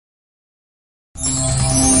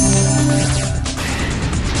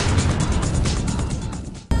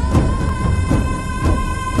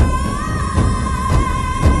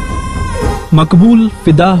Maqbool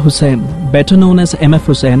Fida Hussain, better known as M.F.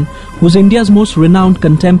 Hussain, who is India's most renowned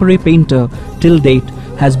contemporary painter till date,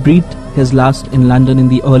 has breathed his last in London in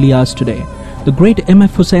the early hours today. The great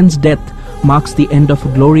M.F. Hussain's death marks the end of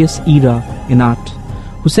a glorious era in art.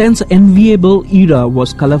 Hussain's enviable era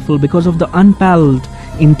was colourful because of the unparalleled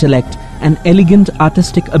intellect and elegant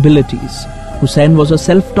artistic abilities. Hussain was a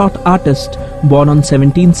self-taught artist born on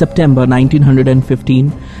 17 September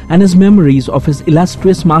 1915, and his memories of his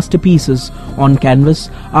illustrious masterpieces on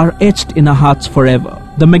canvas are etched in our hearts forever.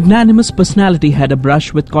 The magnanimous personality had a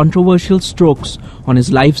brush with controversial strokes on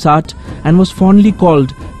his life's art and was fondly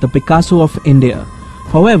called the Picasso of India.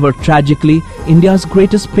 However, tragically, India's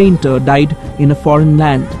greatest painter died in a foreign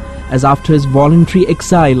land, as after his voluntary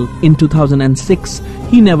exile in 2006,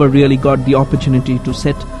 he never really got the opportunity to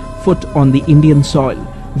set foot on the Indian soil,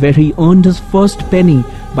 where he earned his first penny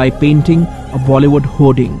by painting a Bollywood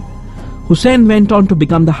hoarding. Hussain went on to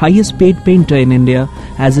become the highest paid painter in India,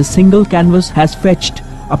 as his single canvas has fetched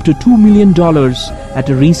up to $2 million at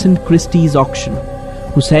a recent Christie's auction.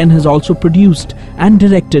 Hussain has also produced and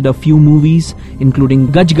directed a few movies, including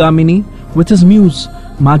Gajgamini, with his muse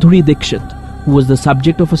Madhuri Dixit, who was the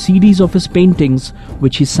subject of a series of his paintings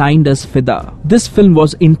which he signed as Fida. This film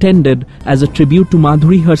was intended as a tribute to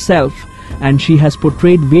Madhuri herself, and she has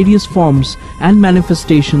portrayed various forms and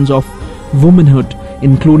manifestations of womanhood,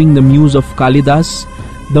 including the muse of Kalidas,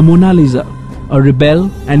 the Mona Lisa, a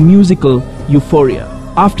rebel, and musical Euphoria.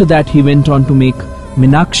 After that, he went on to make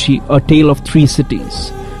Meenakshi, A Tale of Three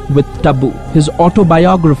Cities, with Taboo. His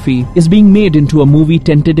autobiography is being made into a movie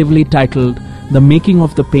tentatively titled The Making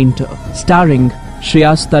of the Painter, starring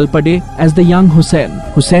Shreyas Talpade as the young Hussain.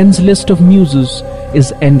 Hussain's list of muses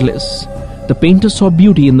is endless. The painter saw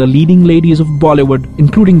beauty in the leading ladies of Bollywood,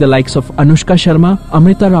 including the likes of Anushka Sharma,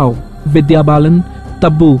 Amrita Rao, Vidya Balan,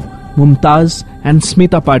 Tabu, Mumtaz, and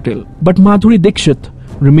Smita Patil. But Madhuri Dixit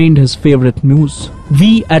remained his favorite muse.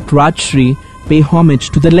 We at Rajshri pay homage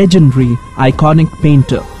to the legendary, iconic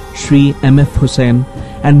painter Shri M.F. Hussain,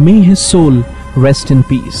 and may his soul rest in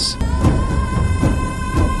peace.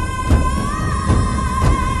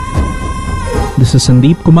 This is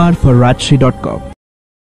Sandeep Kumar for Rajshri.com.